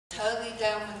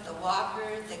done with the walker,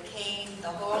 the cane, the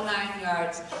whole 9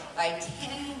 yards. By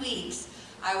 10 weeks,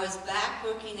 I was back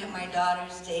working at my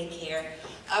daughter's daycare,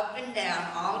 up and down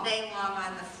all day long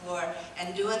on the floor,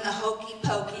 and doing the hokey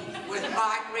pokey with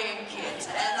my grandkids,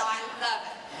 and I love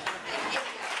it. They give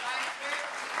you a binder,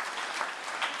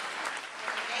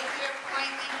 when you make your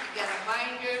appointment, you get a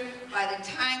binder. By the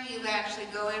time you actually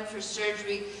go in for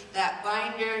surgery, that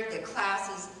binder, the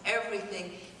classes,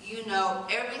 everything, you know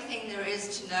everything there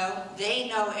is to know. They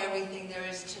know everything there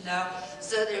is to know.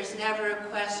 So there's never a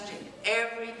question.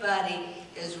 Everybody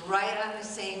is right on the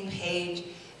same page.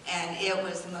 And it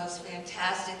was the most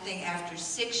fantastic thing after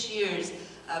 6 years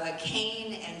of a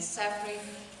cane and suffering.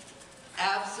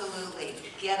 Absolutely.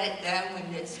 Get it done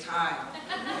when it's time.